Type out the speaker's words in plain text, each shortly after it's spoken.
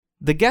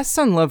The guests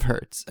on Love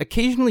Hurts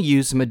occasionally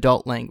use some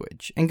adult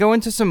language and go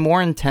into some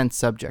more intense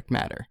subject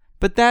matter,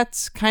 but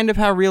that's kind of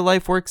how real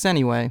life works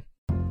anyway.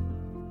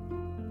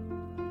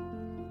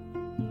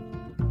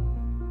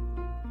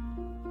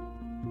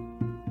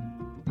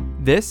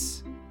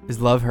 This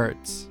is Love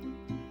Hurts.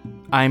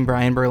 I'm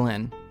Brian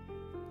Berlin.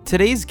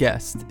 Today's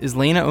guest is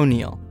Lena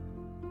O'Neill.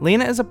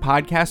 Lena is a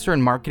podcaster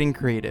and marketing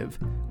creative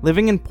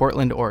living in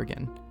Portland,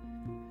 Oregon.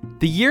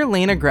 The year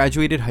Lena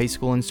graduated high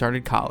school and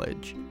started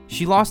college,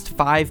 she lost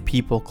 5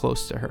 people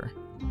close to her.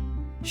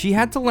 She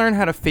had to learn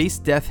how to face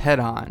death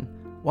head-on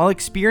while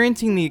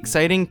experiencing the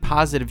exciting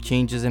positive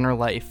changes in her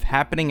life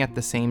happening at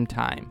the same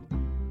time.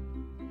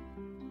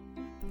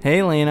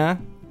 Hey, Lena.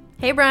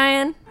 Hey,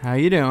 Brian. How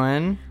you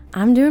doing?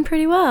 I'm doing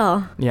pretty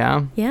well.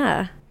 Yeah?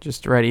 Yeah.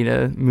 Just ready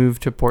to move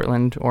to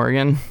Portland,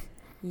 Oregon?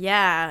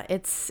 Yeah,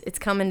 it's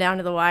coming down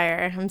to the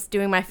wire. I'm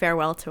doing my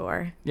farewell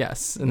tour.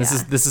 Yes, and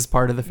this is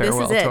part of the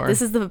farewell tour.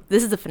 This is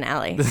the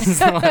finale. This is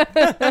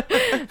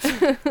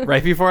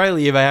right before I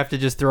leave, I have to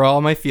just throw all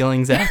my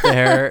feelings out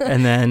there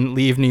and then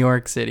leave New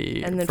York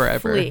City and then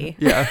forever. Flee.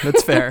 Yeah,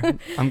 that's fair.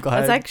 I'm glad.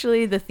 That's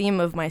actually the theme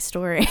of my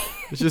story.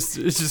 It's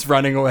just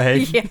running away.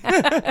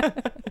 Yeah.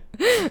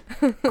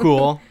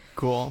 Cool.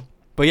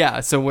 But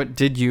yeah, so what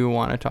did you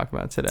want to talk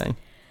about today?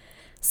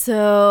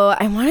 So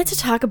I wanted to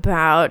talk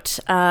about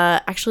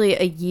actually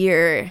a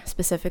year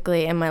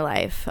specifically in my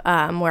life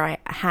where I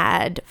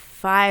had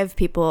 5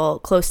 people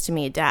close to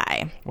me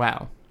die.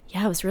 Wow.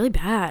 Yeah, it was really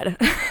bad.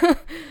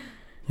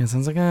 Yeah,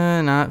 sounds like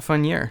a not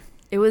fun year.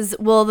 It was,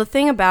 well, the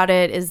thing about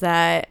it is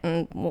that,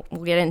 and we'll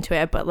get into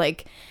it, but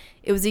like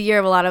it was a year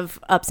of a lot of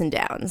ups and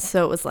downs.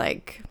 So it was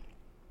like,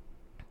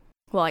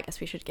 well, I guess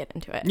we should get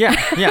into it.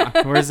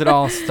 Yeah. Where does it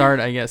all start,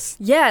 I guess?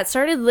 Yeah, it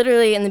started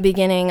literally in the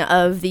beginning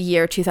of the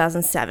year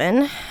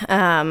 2007,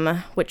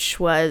 which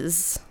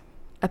was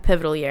a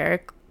pivotal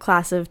year.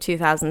 Class of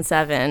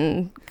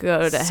 2007,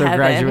 go to so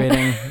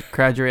heaven.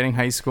 graduating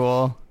high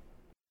school.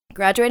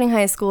 Graduating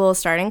high school,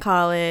 starting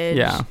college.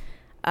 Yeah.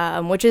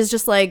 Which is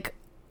just like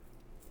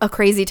a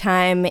crazy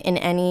time in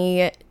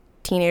any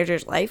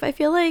teenager's life, I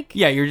feel like.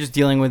 Yeah, you're just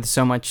dealing with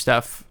so much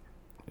stuff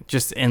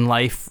just in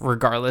life,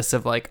 regardless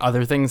of like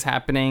other things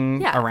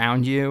happening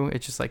around you.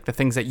 It's just like the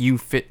things that you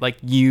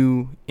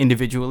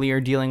individually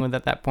are dealing with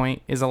at that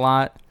point is a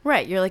lot.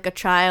 Right. You're like a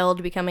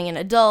child becoming an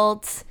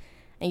adult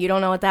and you don't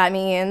know what that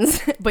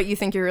means, but you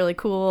think you're really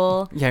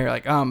cool. Yeah, you're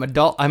like, I'm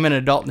an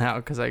adult now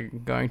because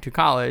I'm going to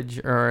college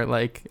or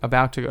like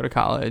about to go to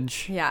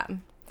college. Yeah.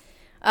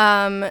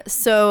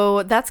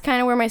 So that's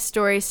kind of where my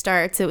story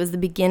starts. It was the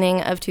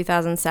beginning of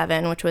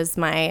 2007, which was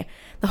the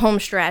home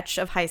stretch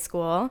of high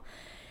school.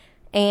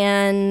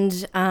 And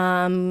it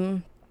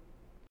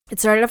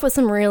started off with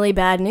some really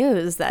bad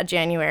news that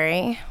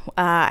January.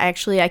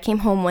 I came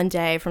home one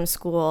day from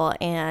school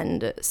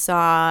and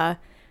saw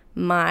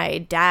my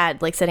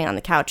dad like sitting on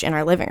the couch in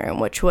our living room,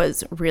 which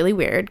was really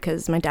weird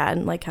because my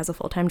dad like has a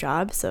full-time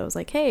job. So I was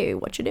like, hey,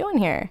 what you doing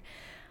here?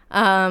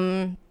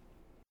 And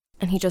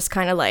he just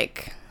kind of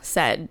like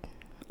said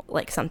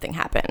like something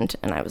happened,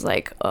 and I was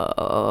like,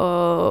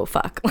 oh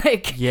fuck.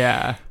 Like,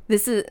 yeah,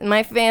 this is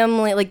my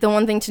family. Like, the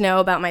one thing to know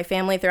about my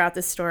family throughout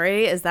this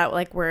story is that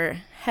like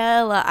we're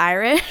hella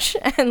Irish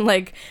and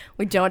like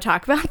we don't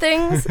talk about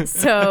things.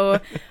 So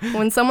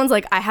when someone's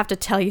like, I have to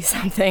tell you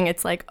something,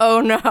 it's like,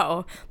 oh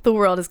no, the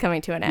world is coming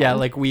to an end. Yeah,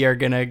 like we are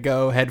gonna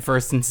go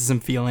headfirst into some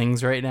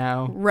feelings right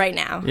now.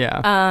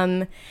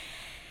 Yeah.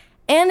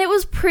 And it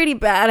was pretty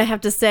bad, I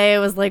have to say. It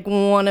was like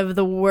one of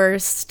the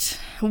worst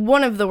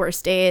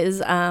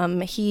days.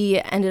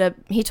 He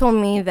told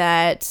me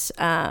that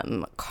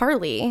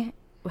Carly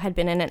had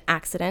been in an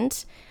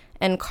accident,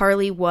 and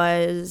Carly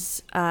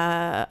was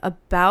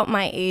about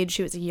my age.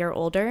 She was a year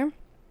older,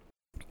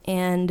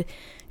 and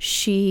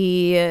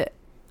I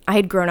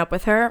had grown up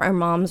with her. Our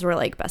moms were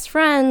like best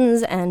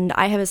friends, and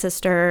I have a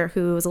sister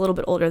who was a little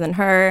bit older than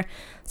her,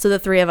 so the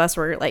 3 of us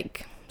were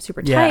like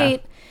super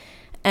tight.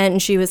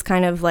 And she was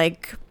kind of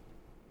like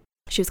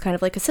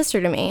a sister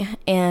to me.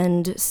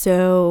 And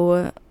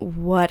so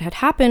what had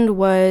happened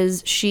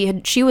was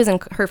she was in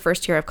her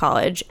first year of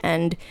college,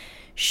 and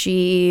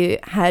she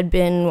had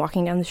been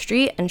walking down the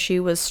street and she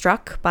was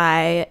struck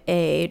by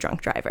a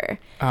drunk driver.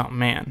 Oh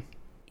man.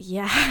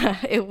 Yeah,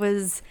 it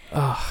was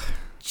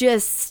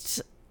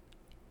just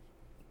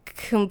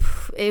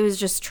it was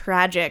just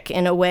tragic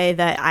in a way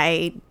that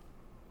I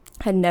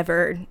had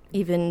never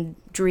even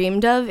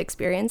dreamed of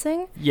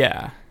experiencing.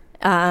 Yeah.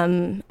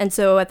 And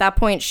so at that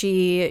point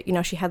she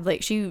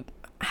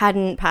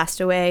hadn't passed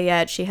away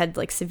yet. She had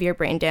like severe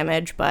brain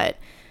damage, but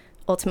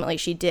ultimately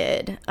she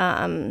did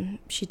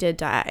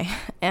die.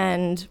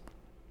 And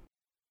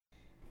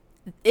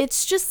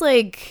it's just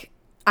like,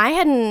 I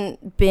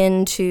hadn't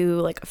been to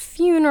like a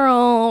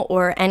funeral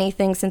or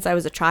anything since I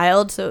was a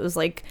child. So it was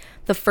like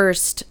the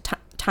first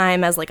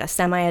time as like a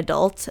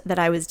semi-adult that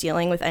I was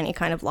dealing with any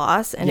kind of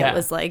loss. And It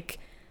was like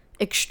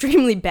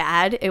extremely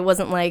bad. It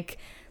wasn't like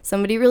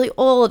somebody really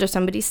old or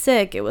somebody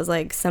sick. It was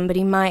like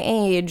somebody my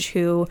age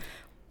who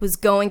was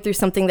going through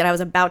something that I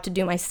was about to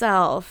do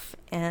myself.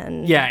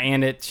 And yeah,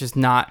 and it's just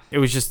not, it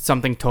was just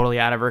something totally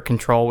out of her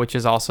control, which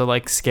is also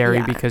like scary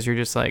Yeah. because you're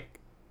just like,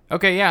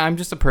 okay, yeah, I'm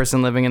just a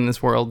person living in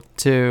this world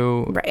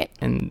too. Right.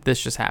 And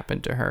this just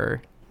happened to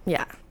her.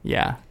 Yeah.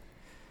 Yeah.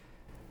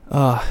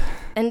 Ugh.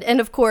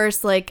 And of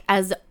course, like,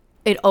 as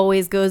it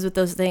always goes with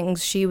those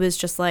things, she was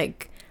just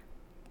like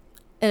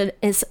a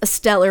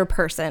stellar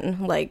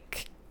person,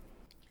 like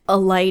a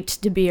light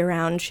to be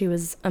around. She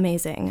was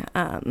amazing.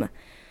 And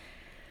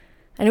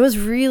it was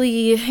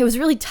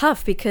really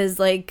tough because,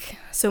 like,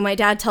 so my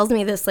dad tells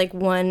me this like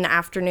one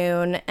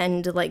afternoon,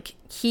 and like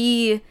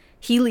he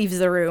leaves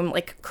the room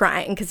like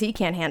crying because he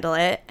can't handle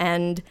it,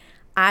 and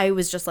I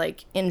was just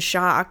like in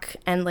shock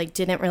and like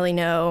didn't really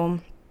know.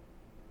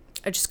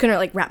 I just couldn't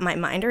like wrap my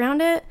mind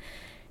around it.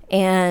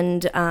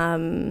 And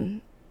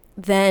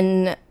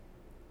then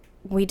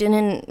we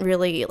didn't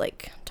really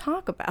like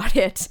talk about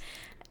it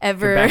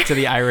ever. You're back to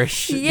the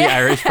Irish, Yeah. the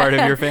Irish part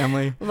of your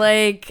family.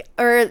 Like,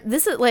 or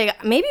this is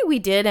like, maybe we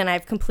did and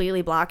I've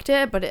completely blocked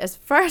it, but as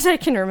far as I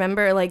can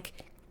remember, like,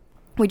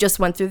 we just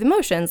went through the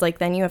motions. Like,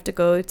 then you have to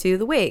go to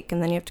the wake,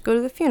 and then you have to go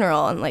to the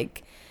funeral, and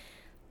like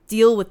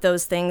deal with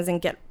those things and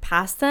get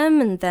past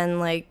them, and then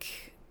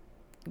like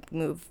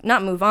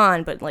not move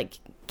on, but like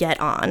get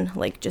on,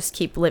 like just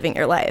keep living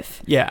your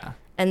life. Yeah.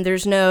 And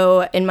there's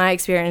no, in my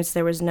experience,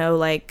 there was no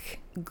like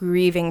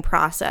grieving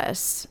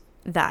process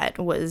that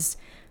was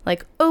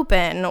like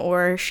open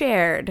or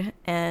shared.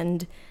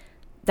 And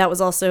that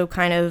was also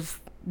kind of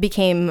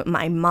became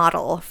my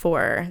model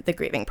for the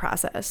grieving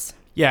process.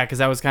 Yeah, because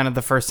that was kind of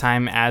the first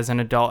time as an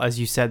adult, as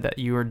you said, that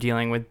you were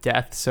dealing with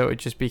death. So it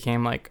just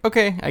became like,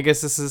 okay, I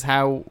guess this is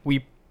how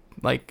we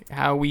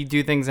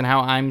do things and how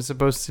I'm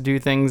supposed to do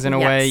things in a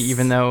way,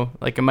 even though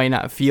like it might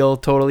not feel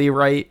totally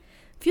right.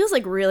 Feels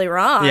like really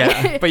wrong.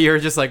 Yeah, but you're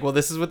just like, well,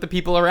 this is what the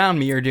people around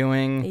me are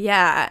doing.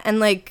 Yeah, and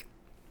like,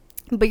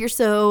 but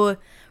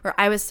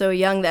I was so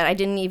young that I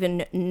didn't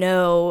even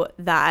know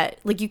that,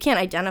 like, you can't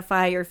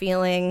identify your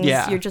feelings.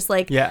 Yeah. You're just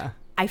like, yeah,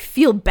 I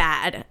feel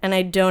bad, and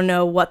I don't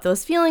know what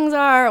those feelings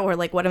are or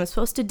like what I'm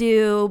supposed to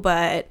do,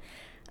 but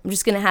I'm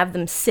just gonna have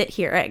them sit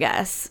here, I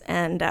guess,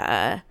 and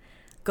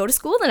go to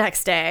school the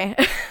next day.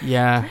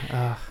 yeah.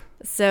 Ugh.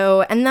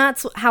 So, and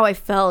that's how I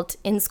felt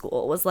in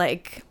school, was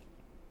like,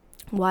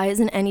 why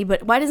doesn't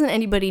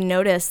anybody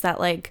notice that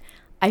like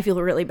I feel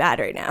really bad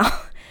right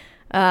now?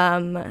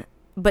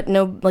 But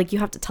no, like, you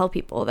have to tell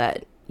people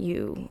that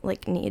you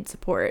like need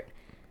support.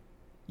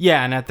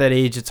 Yeah, and at that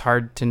age, it's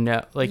hard to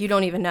know. Like, You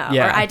don't even know,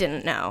 Yeah. or I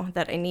didn't know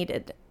that I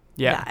needed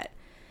yeah,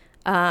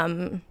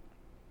 that.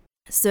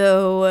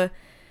 So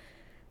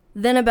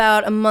then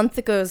about a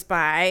month goes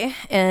by,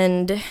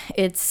 and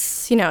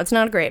it's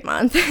not a great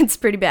month. It's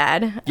pretty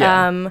bad.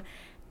 Yeah.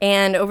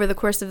 And over the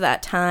course of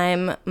that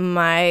time,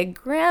 my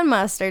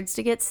grandma starts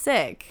to get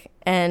sick,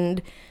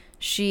 and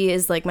she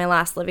is like my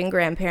last living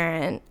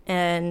grandparent,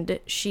 and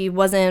she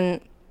was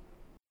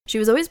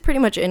always pretty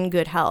much in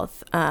good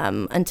health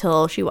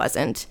until she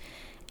wasn't.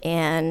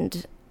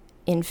 And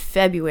in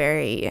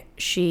February,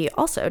 she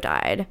also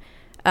died.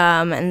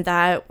 And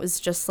that was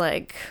just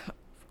like,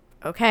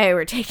 okay,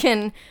 we're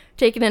taking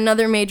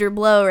another major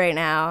blow right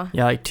now.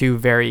 yeah, like two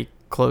very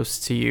close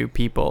to you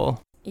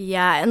people.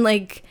 Yeah, and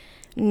like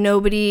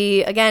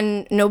nobody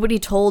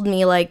told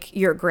me like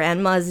your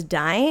grandma's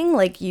dying,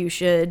 like you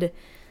should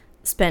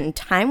spend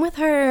time with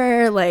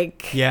her.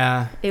 Like,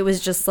 Yeah, it was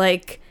just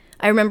like,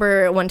 I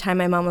remember one time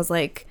my mom was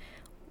like,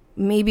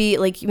 maybe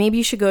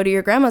you should go to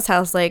your grandma's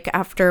house like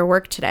after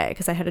work today,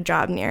 because I had a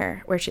job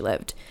near where she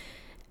lived.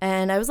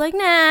 And I was like,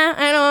 nah,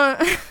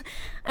 I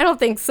don't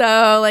think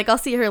so. Like, I'll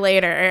see her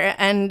later.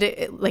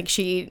 And like,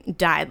 she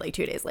died like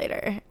 2 days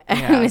later.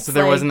 yeah. And So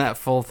there like, wasn't that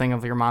full thing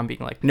of your mom being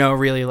like, no,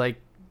 really, like,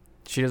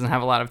 she doesn't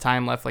have a lot of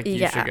time left. Like, you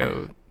Yeah. should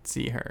go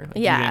see her. Like,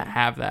 Yeah. You didn't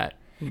have that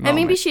moment. And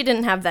maybe she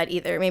didn't have that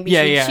either. Maybe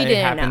yeah, she it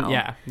didn't happened. know.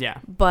 Yeah, yeah.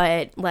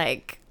 But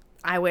like,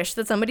 I wish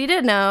that somebody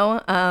did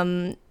know.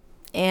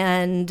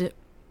 And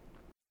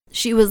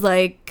she was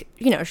like,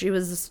 she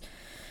was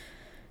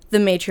the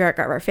matriarch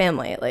of our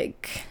family.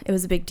 Like, it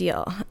was a big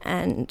deal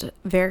and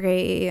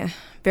very,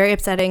 very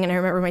upsetting. And I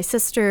remember my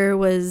sister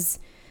was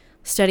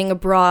studying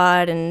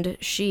abroad, and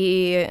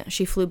she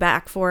flew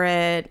back for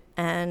it.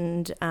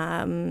 And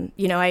I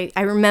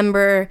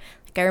remember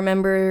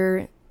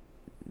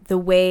the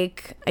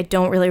wake. I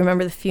don't really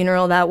remember the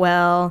funeral that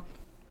well.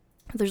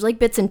 There's like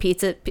bits and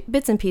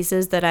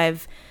pieces that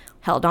I've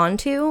held on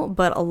to,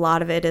 but a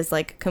lot of it is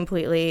like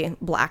completely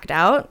blacked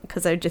out,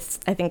 because I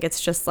think it's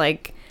just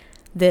like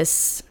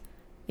this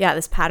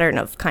pattern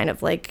of kind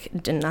of like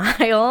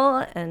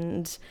denial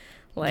and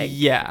like,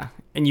 yeah.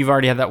 And you've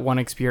already had that one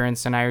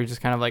experience, and now you're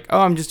just kind of like,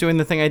 oh, I'm just doing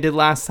the thing I did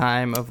last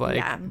time of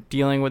like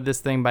dealing with this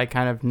thing by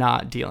kind of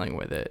not dealing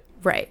with it.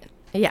 right.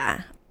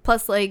 Yeah.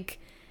 Plus, like,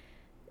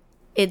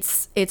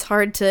 it's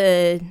hard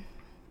to,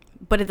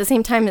 but at the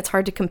same time, it's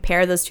hard to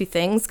compare those two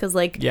things, because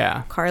like,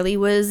 Yeah. Carly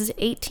was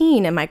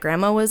 18 and my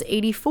grandma was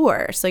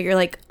 84. So you're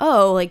like,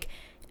 oh, like,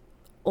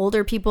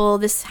 older people,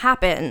 this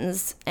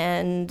happens.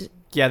 And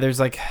yeah, there's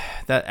like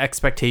that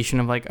expectation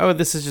of like, oh,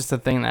 this is just a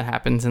thing that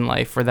happens in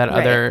life, or that Right.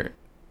 other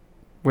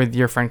with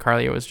your friend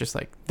Carly, it was just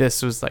like,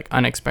 this was like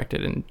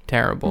unexpected and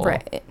terrible.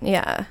 Right.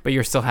 Yeah. But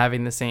you're still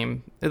having the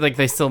same, like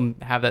they still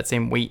have that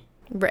same weight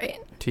Right.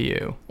 to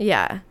you.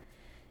 Yeah.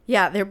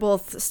 Yeah, they're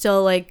both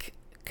still like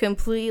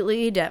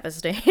completely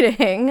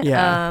devastating.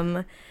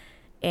 Yeah.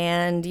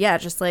 And yeah,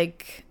 just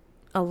like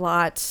a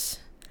lot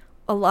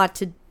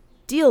to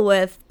deal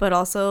with, but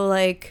also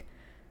like,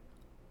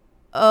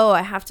 oh,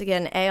 I have to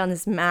get an A on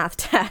this math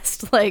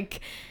test. Like,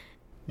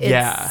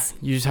 Yeah.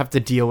 You just have to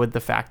deal with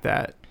the fact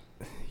that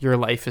your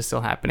life is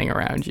still happening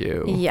around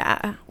you.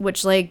 Yeah,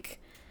 which like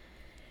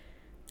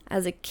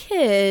as a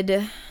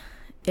kid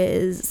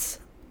is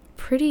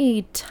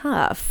pretty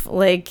tough.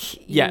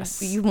 Like,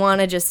 Yes. you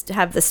want to just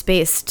have the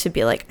space to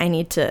be like, I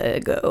need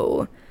to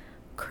go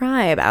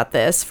cry about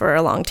this for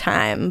a long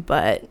time,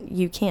 but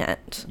you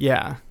can't.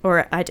 Yeah.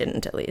 Or I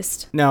didn't, at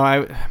least.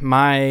 No,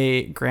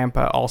 my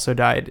grandpa also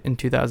died in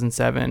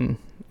 2007,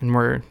 and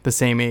we're the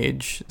same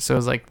age. So it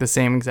was like the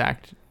same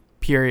exact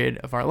period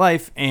of our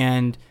life.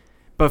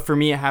 But for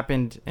me, it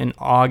happened in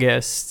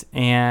August,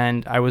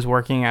 and I was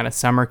working at a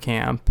summer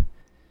camp.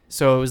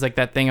 So it was like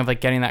that thing of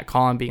like getting that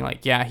call and being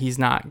like, yeah, he's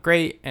not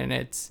great.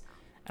 And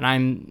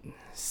I'm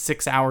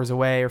 6 hours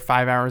away or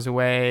 5 hours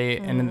away.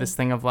 And then this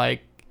thing of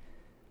like,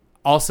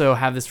 also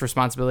have this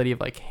responsibility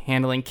of like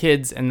handling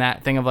kids, and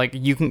that thing of like,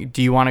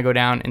 do you want to go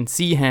down and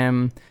see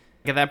him?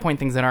 At that point,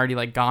 things had already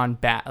like gone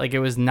bad. Like, it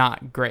was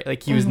not great.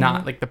 Like, he was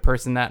not like the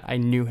person that I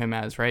knew him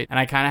as, right? And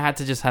I kind of had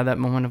to just have that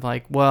moment of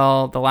like,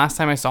 well, the last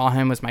time I saw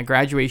him was my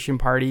graduation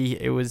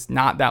party. It was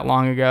not that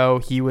long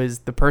ago. He was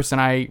the person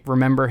I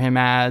remember him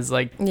as.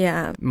 Like,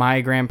 Yeah.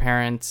 my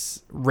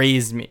grandparents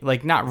raised me,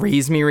 like not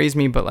raised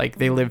me, but like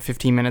they lived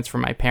 15 minutes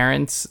from my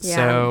parents. Yeah.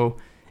 So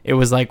it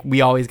was like,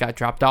 we always got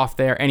dropped off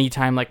there.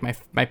 Anytime like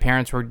my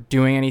parents were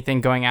doing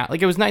anything, going out,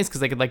 like it was nice because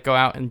they could like go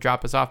out and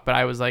drop us off. But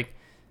I was like,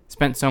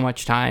 spent so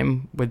much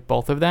time with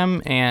both of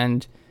them,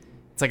 and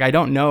it's like, I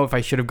don't know if I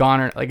should have gone,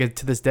 or like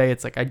to this day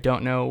it's like, I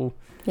don't know.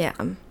 Yeah.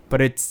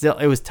 But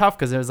it was tough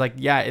because it was like,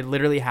 yeah, it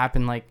literally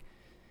happened like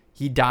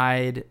he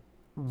died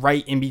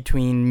right in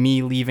between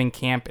me leaving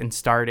camp and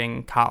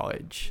starting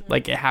college.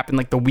 Like, it happened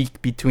like the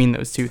week between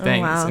those two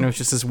things. wow. And it was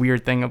just this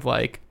weird thing of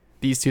like,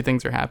 these two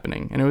things are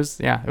happening, and it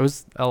was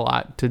a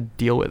lot to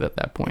deal with at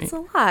that point. It's a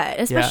lot,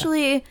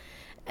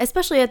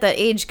 especially at that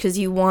age, because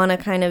you want to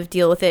kind of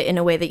deal with it in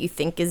a way that you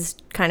think is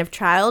kind of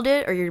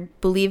childish, or you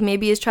believe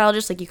maybe is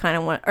childish. Like, you kind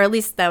of want, or at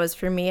least that was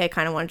for me, I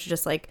kind of wanted to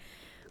just like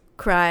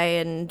cry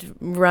and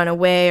run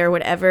away or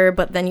whatever.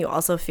 But then you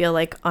also feel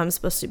like, I'm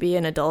supposed to be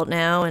an adult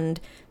now, and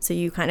so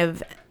you kind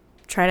of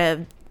try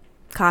to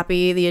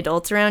copy the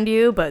adults around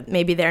you, but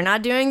maybe they're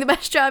not doing the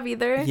best job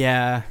either.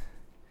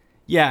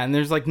 Yeah, and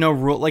there's like no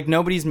rule, like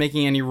nobody's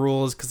making any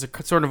rules, because there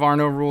sort of are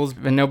no rules,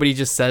 and nobody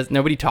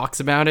talks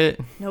about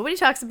it. Nobody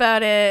talks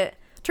about it.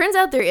 Turns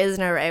out there is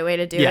no right way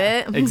to do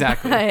it.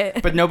 Exactly.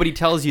 But nobody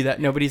tells you that.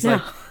 Nobody's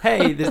like,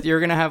 hey, you're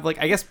going to have like,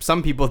 I guess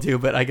some people do,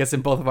 but I guess in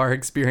both of our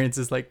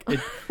experiences, like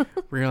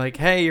we're like,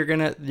 hey, you're going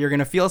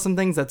to feel some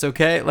things. That's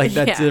okay. Like,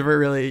 that's never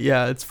really,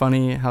 it's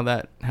funny how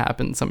that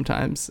happens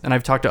sometimes. And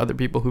I've talked to other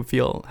people who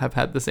have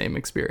had the same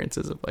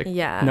experiences of like,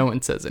 no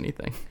one says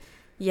anything.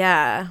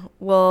 Yeah.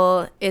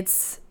 Well,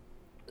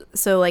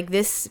 so like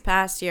this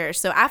past year,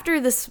 so after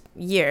this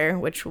year,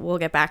 which we'll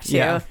get back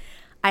to,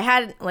 I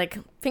had like,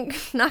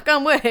 knock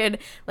on wood,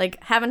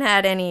 like haven't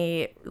had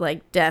any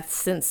like deaths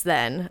since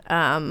then.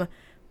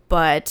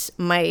 But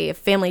my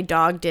family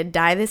dog did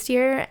die this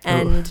year,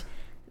 and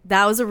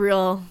that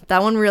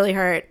one really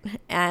hurt.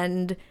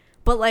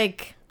 But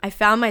like, I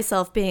found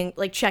myself being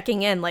like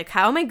checking in, like,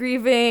 how am I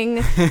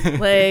grieving?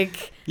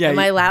 Like, am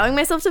I allowing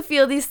myself to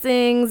feel these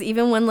things,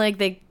 even when like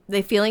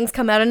the feelings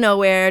come out of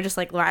nowhere, just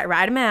like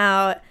ride them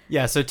out.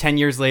 Yeah, so 10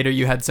 years later,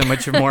 you had so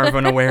much more of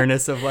an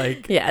awareness of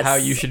like how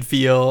you should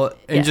feel,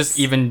 and just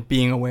even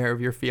being aware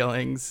of your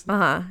feelings.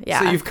 Yeah.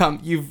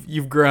 So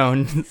you've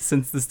grown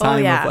since this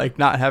time of like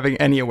not having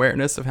any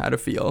awareness of how to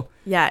feel.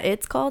 Yeah,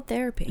 it's called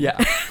therapy. Yeah.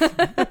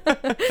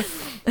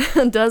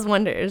 It does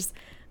wonders.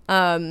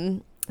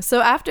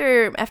 So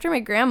after my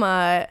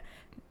grandma,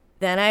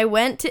 then I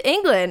went to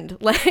England.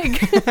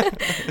 Like,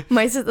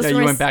 my sister.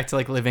 You went back to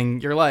like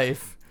living your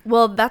life.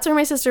 Well, that's where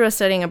my sister was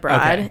studying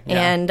abroad,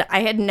 and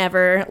I had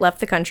never left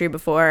the country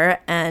before,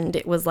 and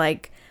it was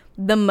like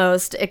the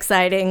most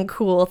exciting,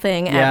 cool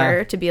thing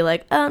ever to be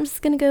like, oh, I'm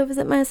just gonna go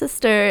visit my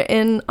sister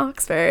in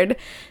Oxford.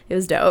 It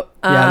was dope.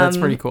 That's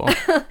pretty cool.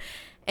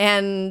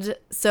 And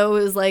so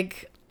it was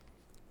like,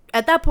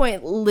 at that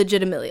point,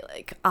 legitimately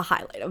like a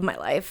highlight of my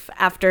life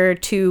after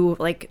two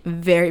like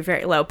very,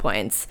 very low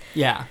points.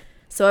 Yeah.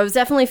 So I was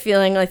definitely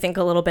feeling, I think,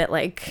 a little bit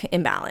like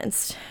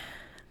imbalanced.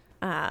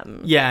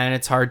 And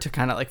it's hard to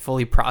kind of like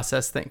fully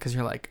process things, because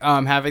you're like, oh,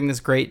 I'm having this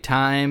great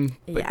time,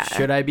 but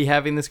should I be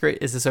having this great?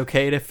 Is this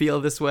okay to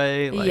feel this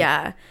way? Like,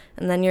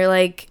 and then you're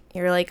like,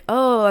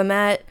 oh, I'm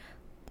at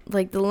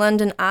like the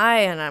London Eye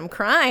and I'm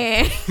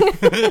crying.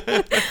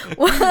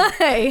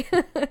 Why?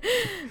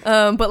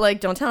 But like,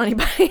 don't tell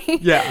anybody.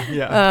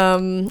 Yeah.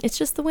 It's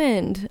just the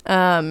wind.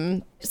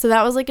 So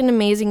that was like an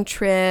amazing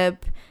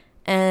trip.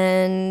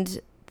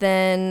 And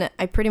then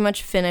I pretty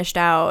much finished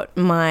out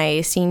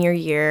my senior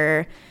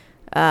year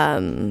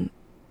on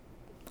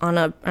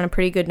a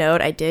pretty good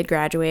note. I did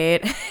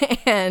graduate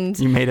and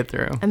You made it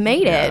through. I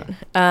made it.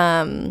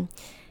 And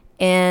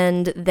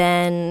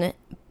then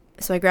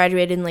so I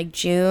graduated in like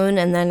June,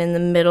 and then in the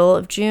middle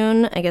of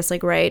June, I guess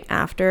like right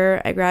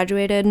after I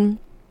graduated,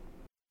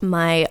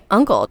 my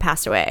uncle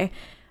passed away.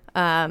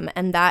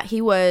 And that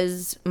he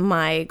was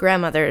my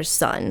grandmother's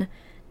son.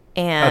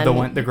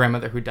 And the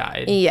grandmother who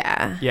died.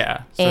 Yeah.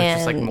 Yeah. So it's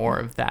just like more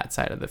of that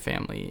side of the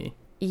family.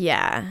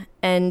 Yeah.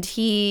 And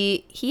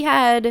he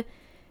had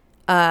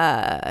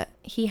hepatitis.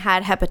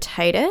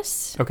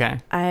 Okay.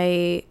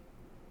 I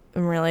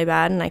am really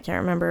bad and I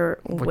can't remember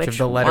which of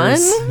the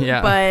letters. one,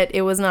 Yeah. but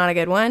it was not a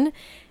good one.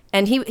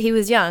 And he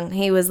was young.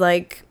 He was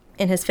like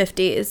in his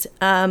 50s.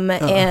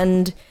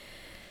 And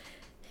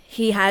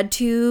he had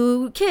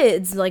 2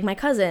 kids, like my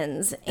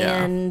cousins.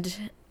 Yeah.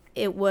 And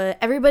it was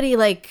everybody,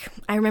 like,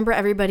 I remember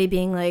everybody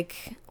being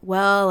like,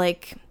 well,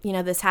 like, you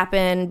know, this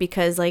happened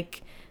because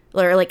like,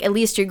 or like, at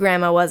least your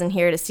grandma wasn't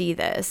here to see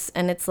this.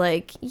 And it's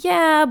like,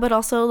 yeah, but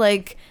also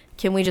like,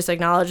 can we just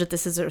acknowledge that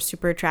this is a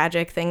super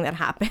tragic thing that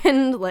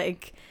happened?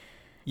 Like,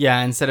 yeah,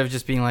 instead of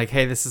just being like,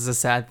 hey, this is a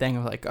sad thing,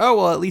 of like, oh,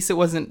 well, at least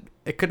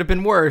it could have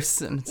been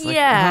worse. And it's like,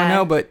 I don't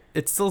know, but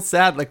it's still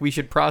sad. Like, we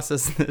should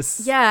process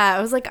this. Yeah,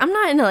 I was like, I'm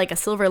not in like a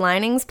silver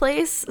linings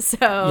place. So,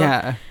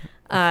 yeah.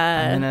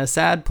 I'm in a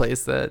sad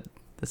place that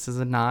this is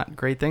a not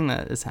great thing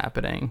that is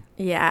happening.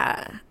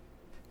 Yeah.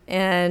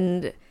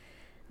 And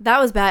that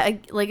was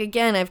bad. Like,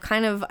 again,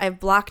 I've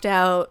blocked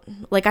out,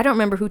 like, I don't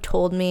remember who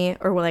told me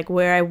or like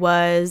where I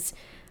was.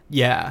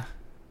 Yeah.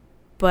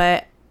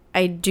 But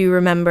I do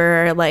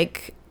remember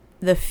like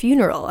the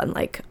funeral and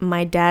like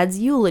my dad's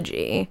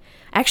eulogy.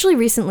 I actually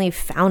recently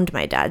found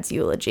my dad's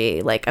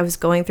eulogy. Like, I was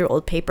going through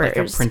old papers.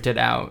 Like a printed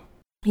out.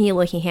 He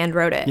hand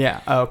wrote it. Yeah.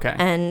 Oh, okay.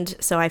 And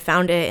so I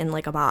found it in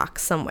like a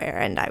box somewhere,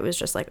 and I was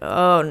just like,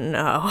 oh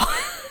no.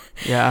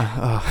 Yeah.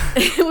 Oh.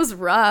 It was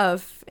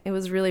rough. It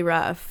was really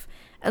rough.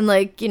 And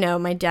like, you know,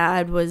 my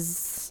dad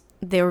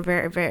they were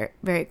very, very,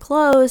 very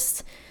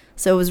close.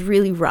 So it was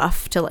really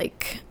rough to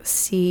like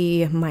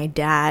see my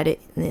dad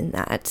in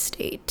that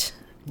state.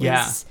 It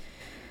Yeah. was,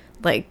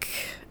 like,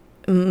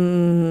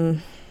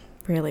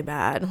 really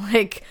bad.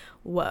 Like,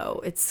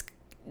 whoa. It's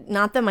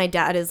not that my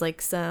dad is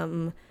like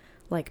some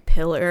like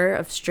pillar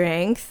of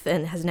strength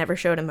and has never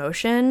showed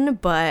emotion,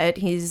 but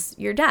he's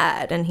your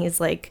dad, and he's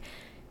like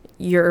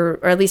or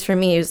at least for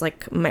me, he was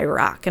like my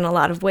rock in a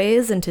lot of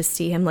ways, and to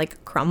see him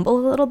like crumble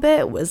a little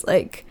bit was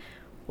like,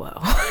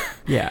 whoa.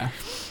 Yeah.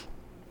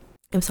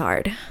 It was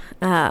hard.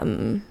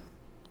 And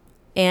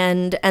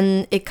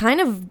it kind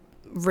of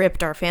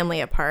ripped our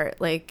family apart.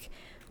 Like,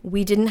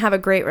 we didn't have a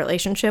great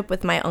relationship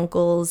with my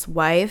uncle's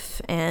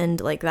wife and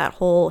like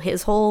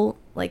his whole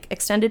like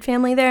extended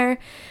family there.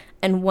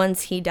 And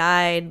once he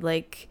died,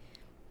 like,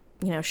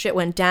 you know, shit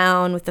went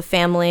down with the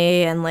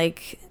family, and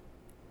like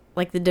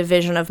the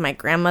division of my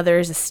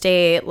grandmother's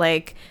estate.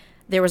 Like,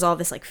 there was all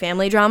this like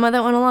family drama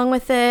that went along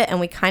with it,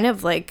 and we kind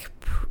of like,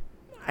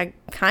 I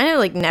kind of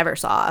like never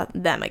saw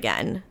them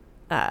again.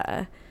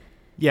 Yeah,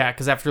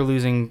 because after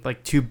losing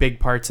like 2 big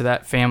parts of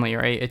that family,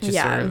 right? It just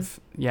sort of,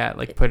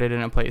 like put it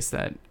in a place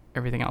that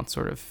everything else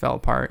sort of fell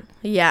apart.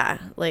 Yeah,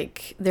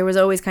 like there was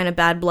always kind of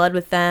bad blood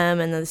with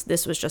them, and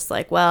this was just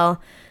like, well,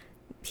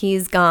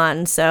 he's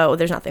gone, so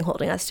there's nothing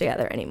holding us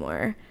together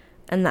anymore.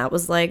 And that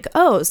was like,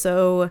 oh,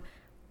 so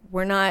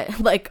we're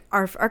not like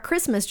our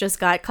Christmas just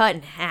got cut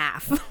in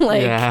half.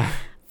 Like, yeah.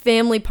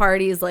 Family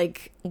parties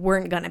like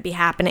weren't gonna be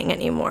happening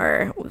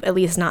anymore, at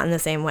least not in the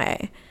same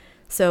way.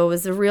 So it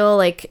was a real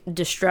like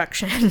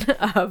destruction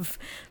of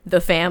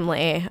the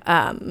family.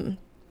 And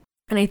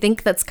I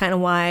think that's kind of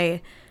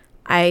why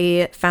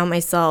I found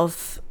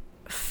myself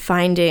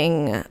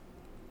finding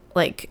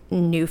like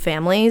new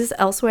families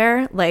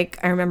elsewhere. Like,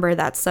 I remember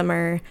that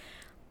summer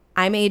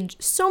I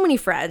made so many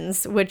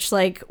friends, which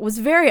like was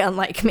very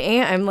unlike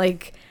me. I'm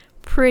like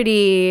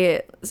pretty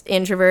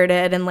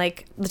introverted and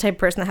like the type of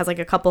person that has like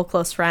a couple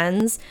close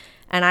friends.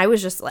 And I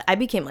was just like, I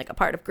became like a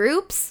part of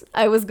groups.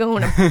 I was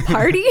going to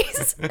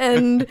parties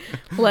and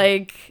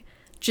like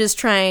just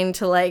trying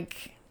to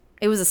like,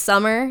 it was a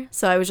summer.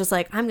 So I was just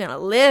like, I'm going to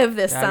live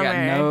this summer.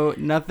 I got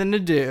nothing to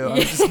do. I'm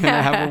just going to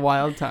have a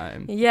wild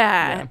time.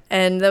 Yeah.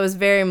 And that was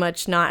very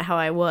much not how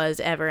I was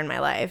ever in my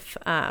life.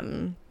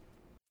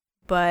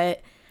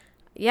 But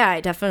yeah, I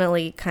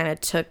definitely kind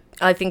of took,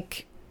 I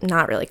think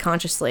not really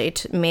consciously,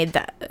 made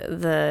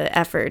the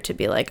effort to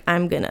be like,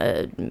 I'm going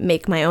to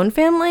make my own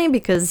family,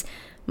 because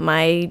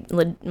my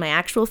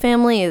actual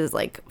family is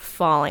like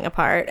falling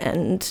apart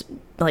and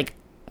like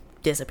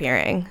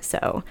disappearing.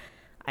 So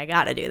I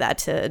got to do that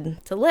to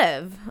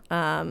live.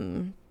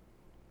 And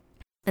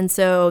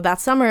so that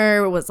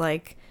summer was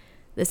like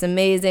this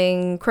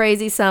amazing,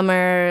 crazy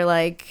summer,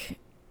 like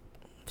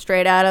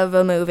straight out of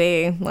a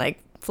movie,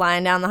 like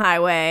flying down the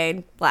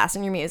highway,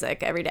 blasting your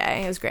music every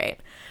day. It was great.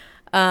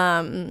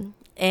 And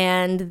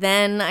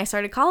then I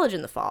started college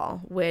in the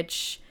fall,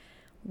 which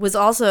was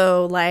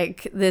also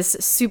like this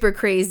super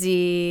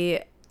crazy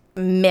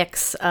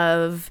mix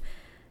of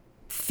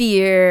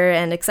fear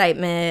and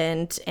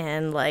excitement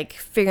and like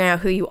figuring out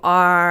who you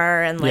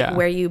are and like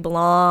where you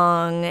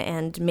belong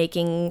and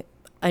making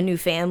a new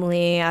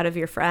family out of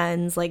your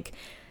friends. Like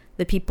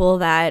the people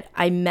that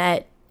I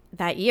met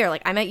that year,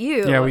 like I met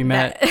you. Yeah, we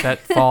met that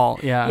fall.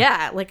 Yeah.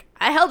 Yeah, like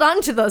I held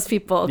on to those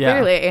people,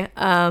 clearly.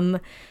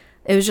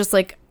 It was just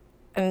like,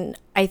 and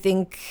I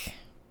think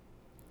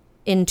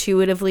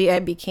intuitively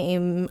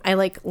I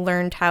like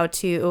learned how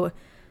to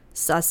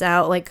suss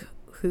out like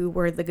who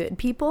were the good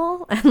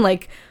people and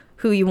like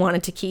who you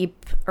wanted to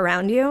keep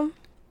around you.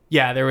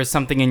 Yeah, there was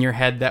something in your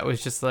head that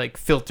was just like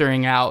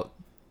filtering out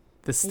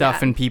the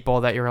stuff and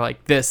people that you were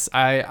like, this,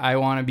 I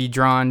want to be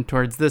drawn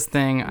towards this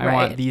thing. I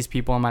want these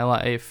people in my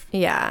life.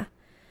 Yeah.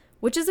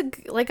 Which is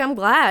I'm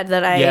glad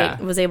that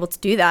I was able to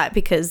do that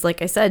because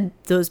like I said,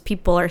 those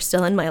people are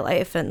still in my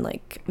life and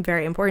like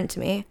very important to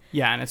me.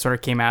 Yeah. And it sort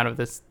of came out of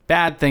this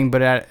bad thing,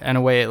 but in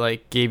a way it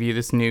like gave you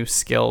this new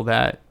skill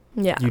that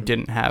you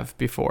didn't have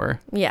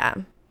before. Yeah.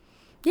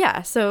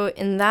 Yeah. So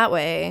in that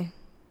way,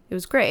 it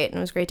was great. And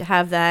it was great to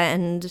have that.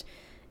 And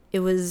it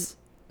was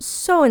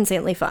so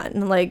insanely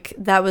fun. Like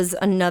that was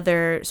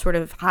another sort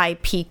of high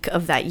peak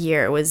of that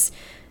year, was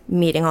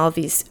meeting all of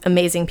these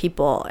amazing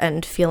people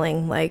and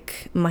feeling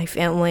like my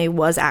family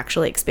was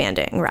actually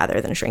expanding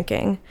rather than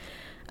shrinking.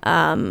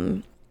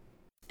 And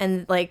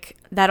like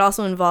that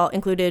also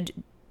included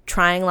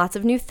trying lots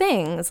of new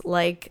things.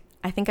 Like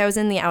I think I was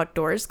in the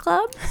outdoors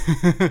club,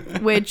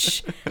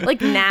 which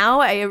like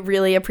now I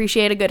really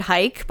appreciate a good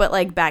hike, but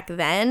like back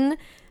then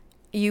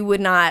you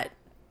wouldn't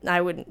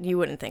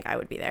think I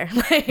would be there.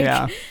 Like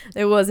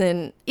it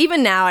wasn't,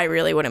 even now I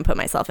really wouldn't put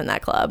myself in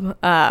that club.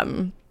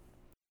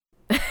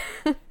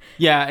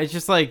 Yeah, it's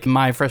just like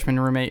my freshman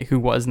roommate who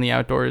was in the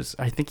outdoors.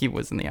 I think he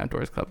was in the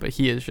outdoors club, but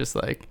he is just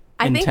like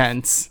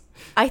intense.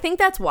 I think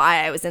that's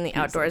why I was in the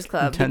outdoors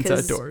club. Intense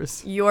because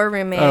outdoors. Your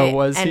roommate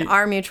and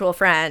our mutual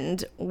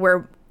friend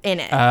were in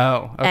it.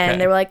 Oh, okay.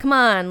 And they were like, "Come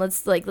on,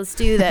 let's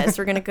do this.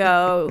 We're gonna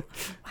go.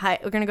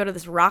 We're gonna go to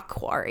this rock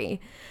quarry."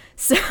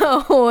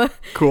 So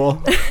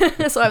cool.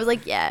 So I was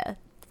like, "Yeah,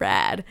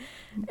 rad."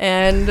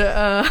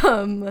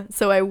 And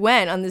so I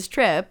went on this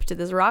trip to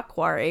this rock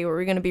quarry where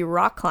we're going to be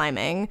rock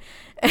climbing.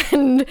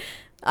 And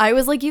I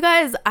was like, you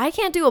guys, I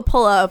can't do a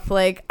pull-up.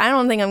 Like, I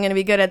don't think I'm going to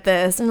be good at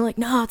this. And they're like,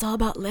 no, it's all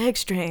about leg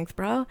strength,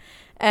 bro.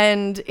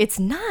 And it's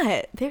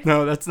not.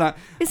 No, that's not.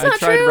 I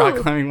tried rock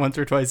climbing once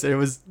or twice. It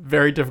was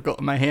very difficult.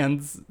 My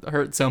hands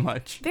hurt so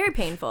much. Very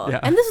painful.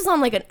 Yeah. And this was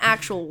on like an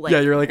actual like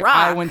you're like, rock.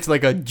 I went to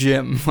like a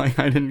gym. Like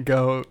I didn't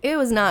go. It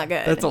was not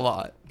good. That's a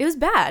lot. It was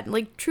bad.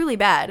 Like truly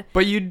bad.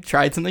 But you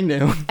tried something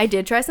new. I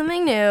did try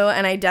something new.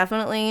 And I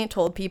definitely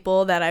told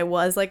people that I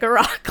was like a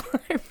rock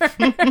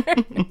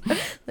climber.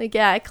 Like,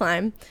 yeah, I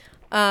climb.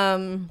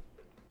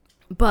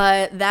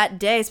 But that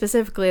day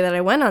specifically that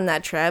I went on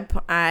that trip,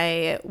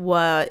 it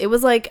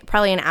was like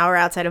probably an hour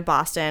outside of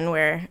Boston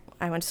where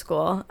I went to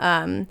school.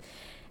 And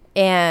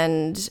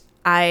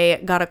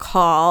I got a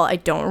call. I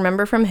don't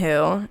remember from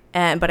who,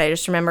 but I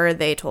just remember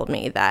they told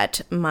me that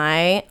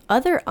my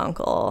other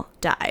uncle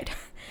died.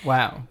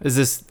 Wow. Is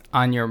this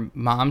on your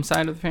mom's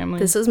side of the family?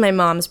 This was my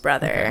mom's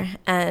brother. Okay.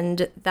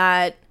 And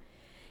that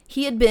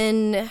he had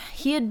been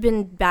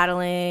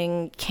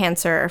battling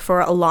cancer for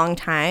a long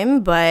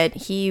time, but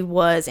he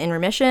was in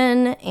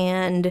remission,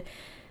 and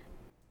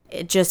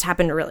it just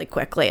happened really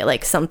quickly.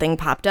 Like something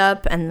popped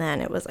up, and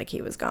then it was like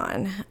he was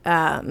gone.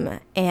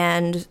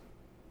 And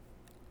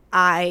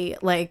I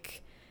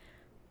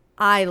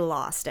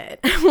lost it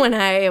when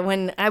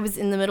I was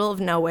in the middle of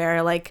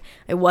nowhere. Like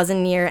I wasn't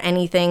near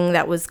anything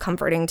that was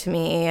comforting to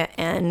me,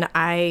 and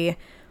I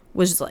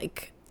was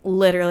like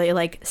literally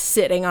like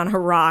sitting on a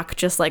rock,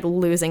 just like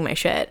losing my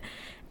shit.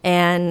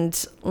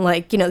 And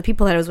like, you know, the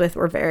people that I was with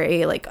were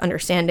very like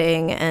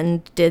understanding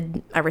and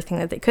did everything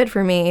that they could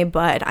for me,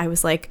 but I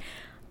was like,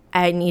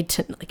 I need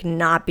to like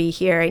not be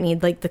here. I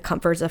need like the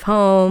comforts of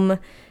home,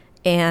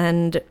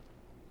 and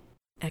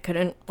I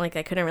couldn't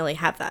really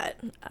have that.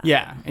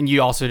 Yeah, and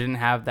you also didn't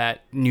have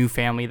that new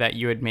family that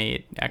you had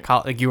made at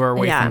college. Like you were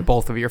away from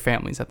both of your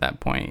families at that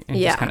point, and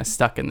just kind of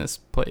stuck in this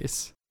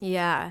place.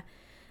 Yeah.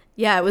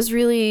 Yeah, it was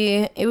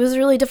really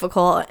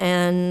difficult,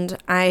 and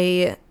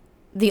the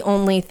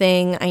only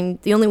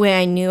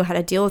way I knew how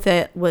to deal with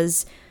it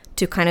was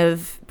to kind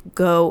of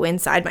go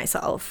inside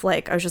myself.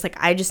 Like I was just like,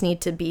 I just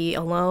need to be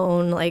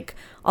alone. Like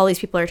all these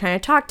people are trying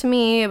to talk to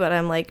me, but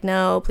I'm like,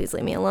 no, please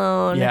leave me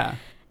alone. Yeah.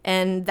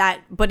 And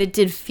but it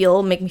did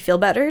make me feel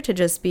better to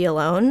just be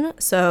alone.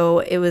 So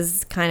it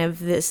was kind of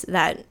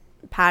that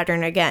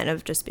pattern again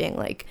of just being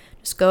like,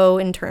 just go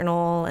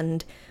internal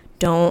and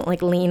don't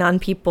like lean on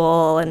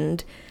people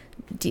and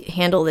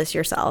handle this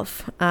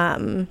yourself.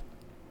 And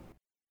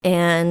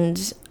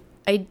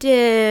I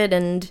did,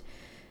 and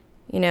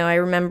you know, I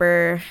do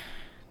remember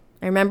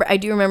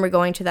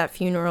going to that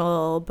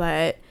funeral,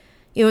 but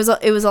it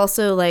was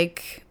also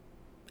like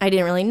I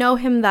didn't really know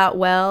him that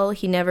well.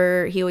 He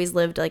always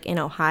lived like in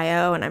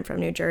Ohio, and I'm from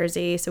New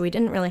Jersey, so we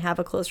didn't really have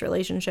a close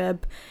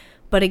relationship.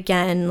 But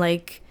again,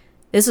 like,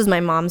 this was my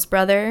mom's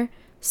brother,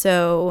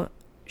 so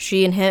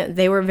she and him,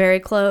 they were very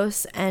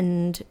close,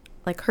 and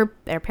like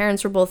their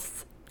parents were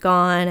both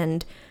gone,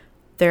 and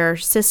their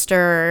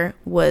sister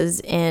was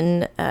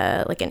in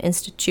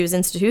she was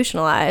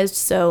institutionalized,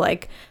 so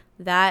like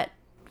that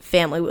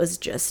family was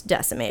just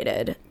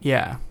decimated.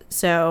 Yeah.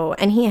 So,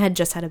 and he had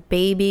just had a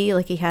baby.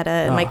 Like,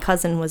 my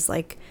cousin was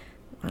like,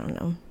 I don't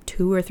know,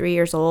 2 or 3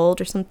 years old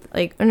or something.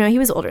 Like, or no, he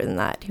was older than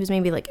that. He was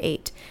maybe like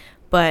 8,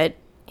 but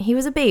he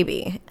was a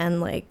baby.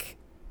 And like,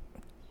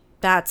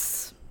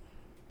 that's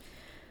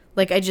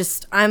like,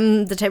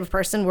 I'm the type of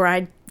person where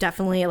I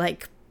definitely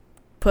like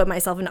put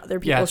myself in other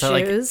people's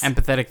shoes. Like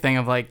empathetic thing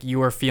of like,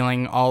 you are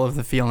feeling all of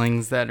the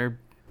feelings that are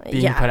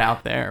being put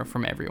out there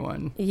from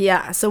everyone.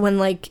 Yeah. So when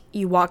like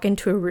you walk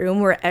into a room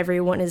where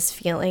everyone is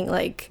feeling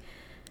like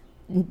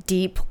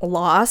deep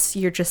loss,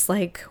 you're just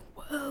like,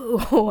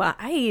 whoa,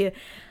 I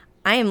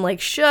am like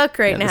shook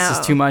right now. This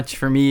is too much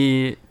for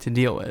me to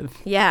deal with.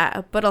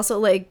 Yeah. But also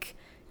like,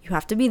 you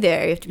have to be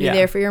there. You have to be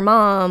there for your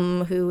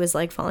mom who is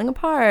like falling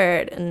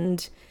apart.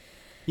 And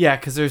yeah,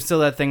 because there's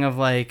still that thing of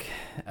like,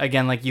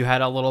 again, like you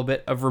had a little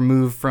bit of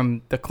remove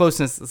from the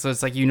closeness. So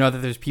it's like, you know that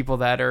there's people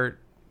that are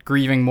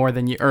grieving more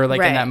than you, or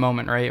like in that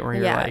moment, right? Where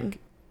you're like,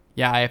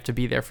 yeah, I have to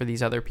be there for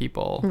these other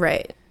people.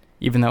 Right.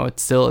 Even though it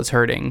still is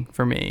hurting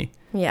for me.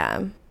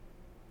 Yeah.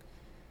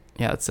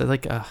 Yeah, it's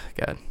like, oh,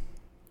 God.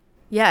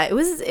 Yeah, it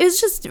was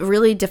just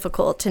really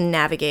difficult to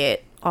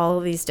navigate all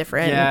of these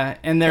different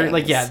and they're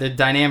things. like, the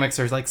dynamics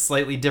are like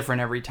slightly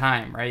different every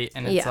time, right?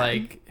 And it's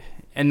like,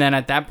 and then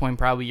at that point,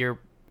 probably you're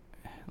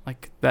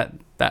like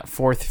that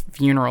fourth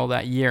funeral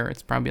that year,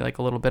 it's probably like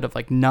a little bit of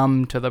like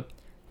numb to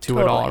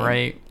it all,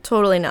 right?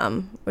 Totally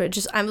numb.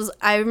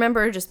 I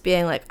remember just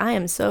being like, I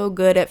am so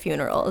good at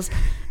funerals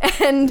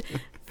and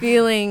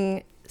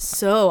feeling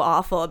so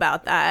awful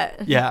about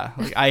that. Yeah,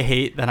 like I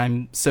hate that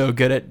I'm so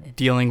good at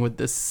dealing with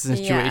this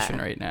situation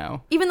right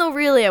now. Even though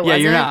really I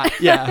wasn't. Yeah, you're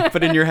not. Yeah,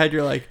 but in your head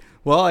you're like,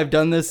 well, I've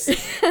done this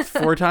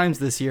 4 times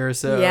this year,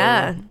 so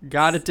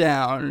got it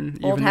down.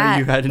 Old even hat. though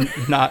you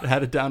hadn't not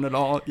had it down at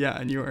all. Yeah,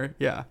 and you were,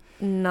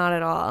 Not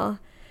at all.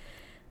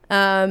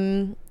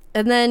 And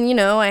then,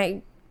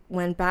 I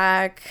went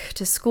back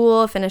to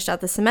school, finished out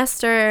the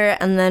semester,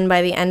 and then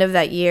by the end of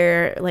that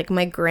year, like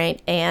my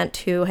great aunt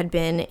who had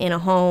been in a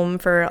home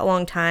for a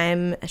long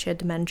time, she had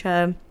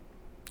dementia,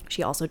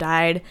 she also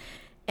died.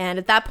 And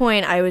at that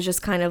point I was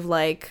just kind of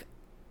like,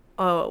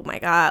 oh my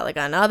God, like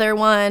another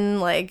one,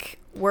 like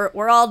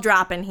we're all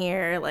dropping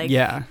here. Like,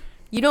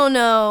 you don't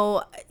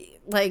know,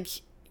 like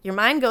your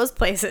mind goes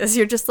places.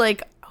 You're just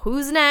like,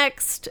 who's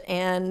next?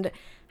 And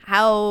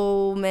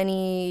how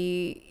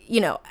many,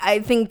 I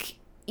think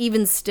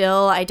even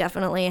still, I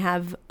definitely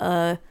have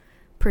a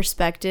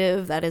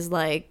perspective that is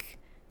like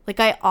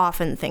I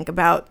often think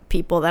about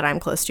people that I'm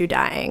close to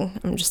dying.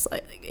 I'm just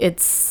like,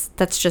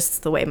 that's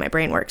just the way my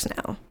brain works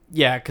now.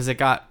 Yeah, because it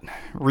got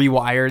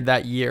rewired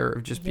that year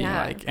of just being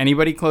like,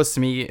 anybody close to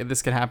me,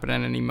 this could happen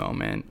at any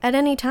moment. At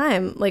any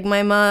time. Like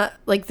my mom,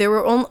 like there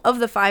were of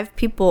the 5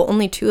 people,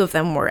 only 2 of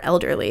them were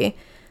elderly.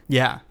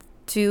 Yeah.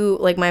 2,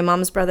 like my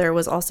mom's brother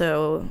was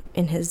also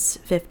in his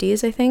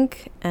 50s, I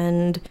think.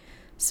 And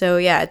so,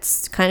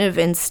 it's kind of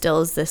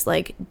instills this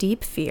like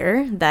deep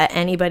fear that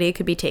anybody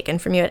could be taken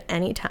from you at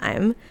any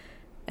time.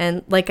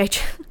 And like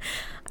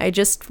I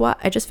just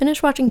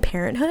finished watching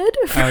Parenthood.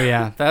 Oh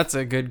yeah, that's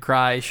a good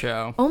cry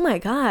show. Oh my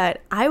God,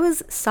 I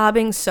was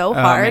sobbing so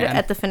hard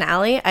at the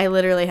finale. I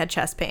literally had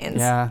chest pains.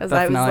 Yeah, because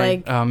I was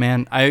like, oh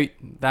man,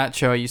 that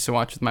show I used to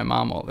watch with my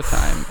mom all the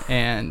time,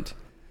 and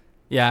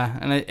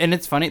and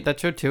it's funny, that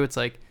show too. It's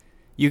like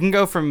you can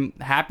go from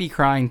happy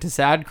crying to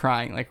sad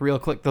crying, like real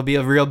quick. There'll be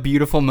a real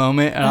beautiful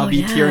moment, and I'll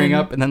be tearing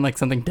up, and then like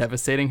something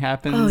devastating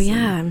happens. Oh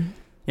yeah, and,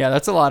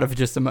 that's a lot of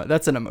just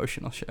that's an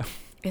emotional show.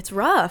 It's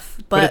rough,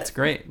 but it's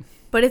great.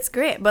 But it's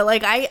great. But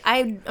like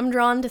I'm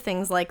drawn to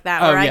things like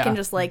that where I can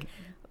just like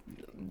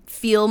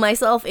feel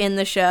myself in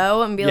the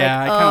show and be like,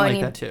 I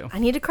need that too. I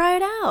need to cry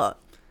it out.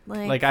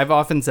 Like I've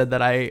often said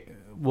that I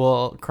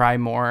will cry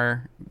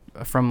more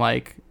from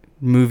like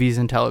movies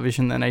and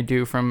television than I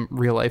do from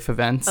real life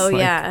events. Oh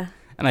yeah.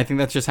 And I think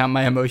that's just how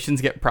my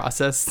emotions get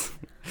processed.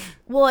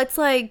 Well, it's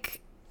like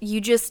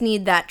you just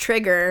need that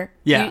trigger.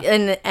 Yeah.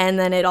 And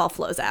then it all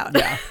flows out.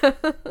 Yeah.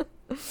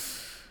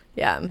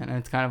 Yeah. And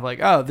it's kind of like,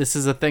 oh, this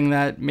is a thing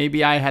that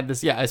maybe I had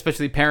this. Yeah,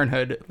 especially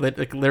Parenthood,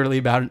 like literally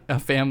about a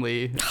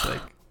family. It's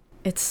like,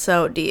 it's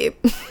so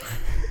deep.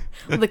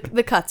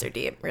 the cuts are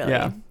deep, really.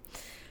 Yeah.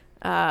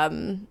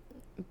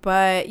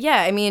 But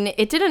yeah, I mean,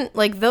 it didn't,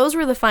 like, those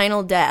were the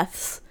final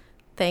deaths,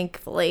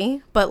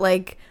 thankfully. But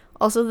like,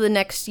 also the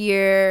next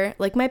year,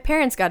 like, my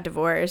parents got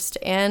divorced,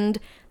 and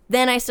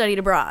then I studied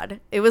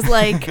abroad. It was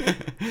like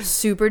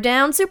super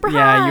down, super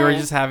high. Yeah, you were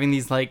just having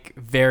these like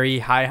very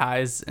high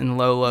highs and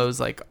low lows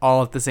like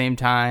all at the same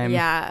time.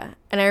 Yeah.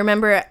 And I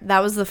remember that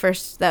was the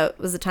first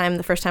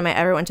time I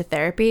ever went to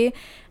therapy,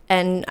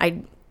 and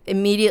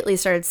immediately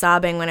started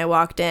sobbing when I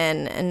walked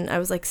in, and I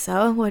was like,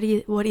 so what do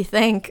you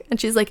think? And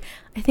she's like,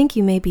 I think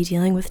you may be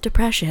dealing with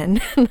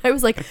depression. And I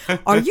was like,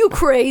 are you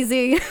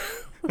crazy?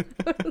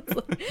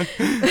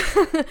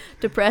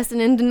 Depressed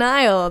and in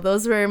denial.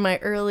 Those were my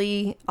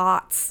early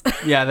aughts.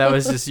 Yeah, that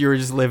was just, you were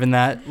just living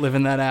that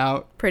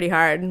out. Pretty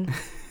hard.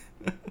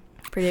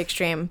 Pretty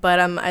extreme. But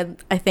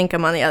I think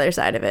I'm on the other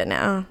side of it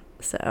now.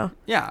 So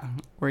yeah,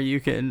 where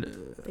you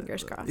can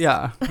fingers crossed.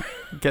 Yeah,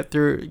 get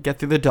through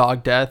the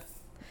dog death.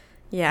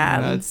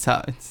 Yeah, it's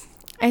tough.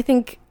 I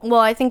think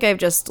I've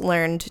just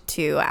learned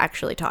to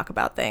actually talk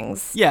about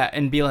things. Yeah,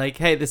 and be like,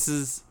 hey, this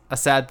is a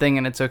sad thing,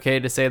 and it's okay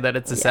to say that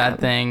it's a sad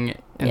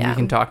thing, and we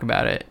can talk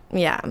about it.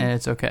 Yeah, and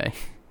it's okay.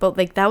 But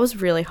like, that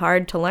was really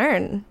hard to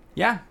learn.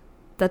 Yeah,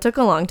 that took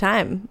a long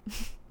time.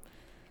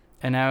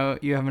 And now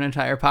you have an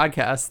entire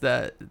podcast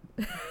that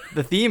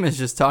the theme is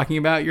just talking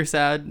about your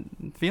sad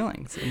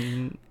feelings.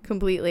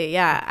 Completely,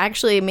 yeah.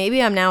 Actually,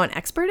 maybe I'm now an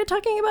expert at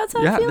talking about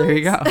sad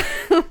feelings. Yeah,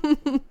 there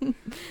you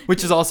go.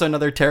 Which is also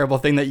another terrible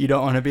thing that you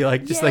don't want to be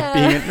like, just like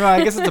being, no,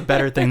 I guess it's a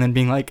better thing than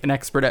being like an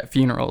expert at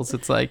funerals.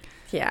 It's like,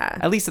 yeah,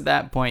 at least at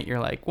that point,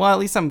 you're like, well, at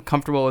least I'm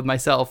comfortable with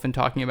myself and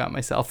talking about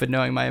myself and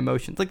knowing my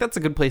emotions. Like, that's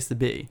a good place to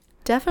be.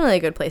 Definitely a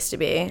good place to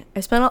be.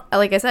 I spent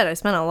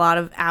a lot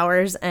of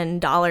hours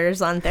and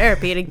dollars on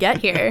therapy to get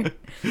here.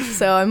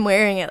 So I'm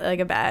wearing it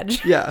like a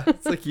badge. Yeah.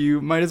 It's like you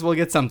might as well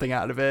get something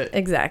out of it.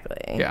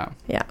 Exactly. Yeah.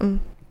 Yeah.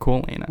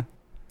 Cool, Lena.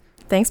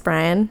 Thanks,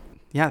 Brian.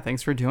 Yeah,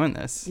 thanks for doing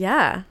this.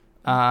 Yeah.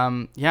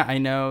 Yeah, I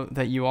know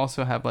that you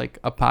also have like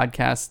a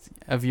podcast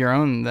of your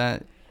own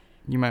that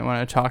you might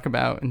want to talk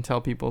about and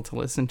tell people to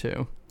listen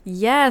to.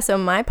 Yeah, so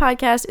my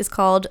podcast is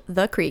called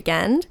The Creek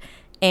End.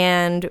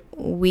 And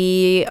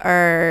we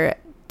are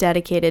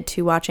dedicated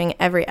to watching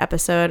every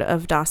episode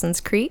of Dawson's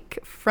Creek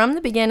from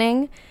the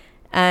beginning.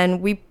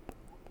 And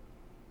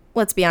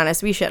let's be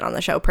honest, we shit on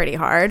the show pretty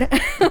hard.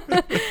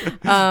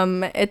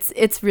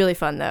 It's really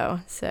fun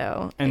though.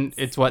 So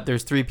it's what,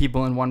 there's 3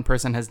 people and 1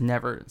 person has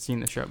never seen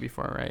the show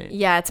before, right?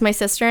 Yeah, it's my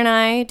sister and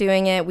I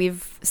doing it.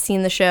 We've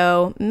seen the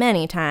show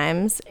many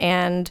times,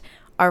 and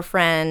our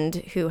friend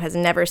who has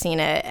never seen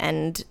it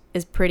and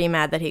is pretty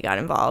mad that he got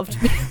involved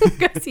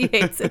because he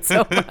hates it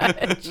so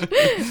much.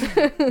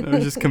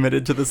 I'm just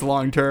committed to this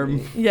long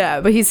term. Yeah,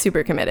 but he's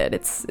super committed.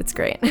 It's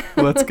great.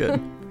 Well, that's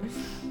good.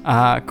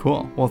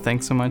 Cool. Well,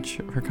 thanks so much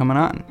for coming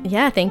on.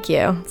 Yeah, thank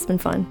you. It's been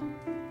fun.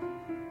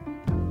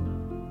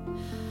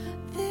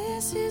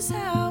 This is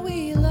how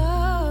we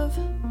love.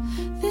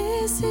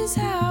 This is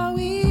how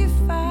we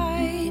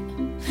fight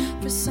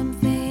for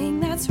something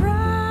that's right.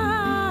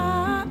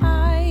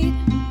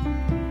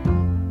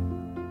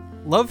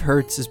 Love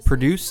Hurts is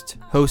produced,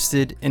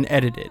 hosted, and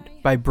edited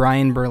by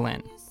Brian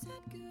Berlin.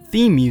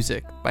 Theme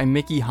music by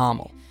Mickey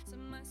Hommel.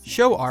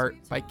 Show art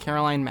by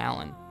Caroline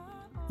Mallon.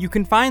 You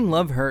can find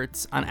Love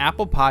Hurts on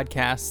Apple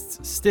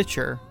Podcasts,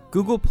 Stitcher,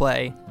 Google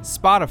Play,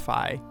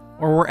 Spotify,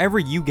 or wherever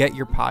you get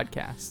your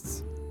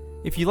podcasts.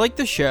 If you like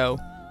the show,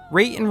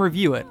 rate and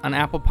review it on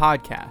Apple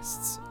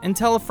Podcasts, and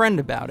tell a friend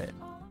about it.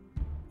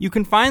 You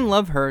can find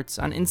Love Hurts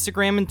on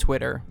Instagram and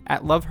Twitter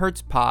at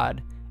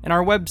LoveHurtsPod, and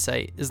our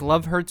website is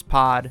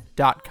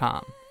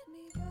lovehurtspod.com.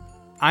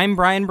 I'm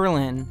Brian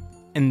Berlin,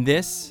 and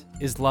this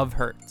is Love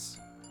Hurts.